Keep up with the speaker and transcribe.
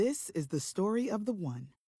This is the story of the one.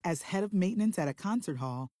 As head of maintenance at a concert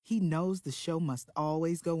hall, he knows the show must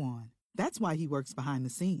always go on. That's why he works behind the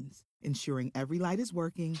scenes, ensuring every light is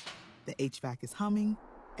working, the HVAC is humming,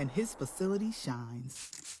 and his facility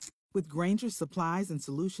shines. With Grainger's supplies and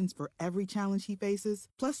solutions for every challenge he faces,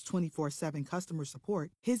 plus 24/7 customer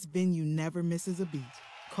support, his venue never misses a beat.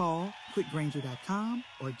 Call quickgrainger.com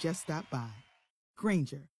or just stop by.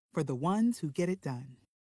 Grainger, for the ones who get it done.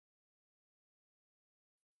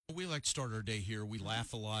 We like to start our day here. We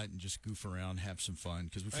laugh a lot and just goof around, have some fun,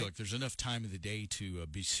 because we feel like there's enough time of the day to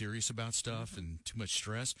be serious about stuff and too much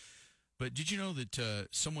stress. But did you know that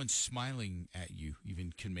someone smiling at you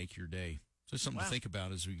even can make your day? So it's something to think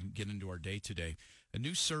about as we get into our day today. A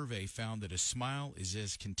new survey found that a smile is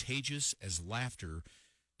as contagious as laughter,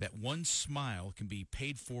 that one smile can be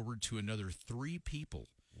paid forward to another 3 people.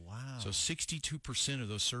 Wow. So 62% of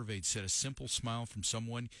those surveyed said a simple smile from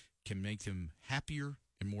someone can make them happier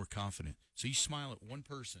and more confident. So you smile at one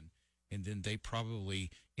person, and then they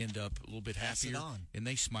probably end up a little bit happier, and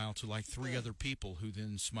they smile to like 3 other people, who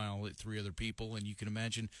then smile at 3 other people, and you can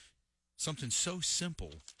imagine something so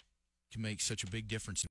simple can make such a big difference.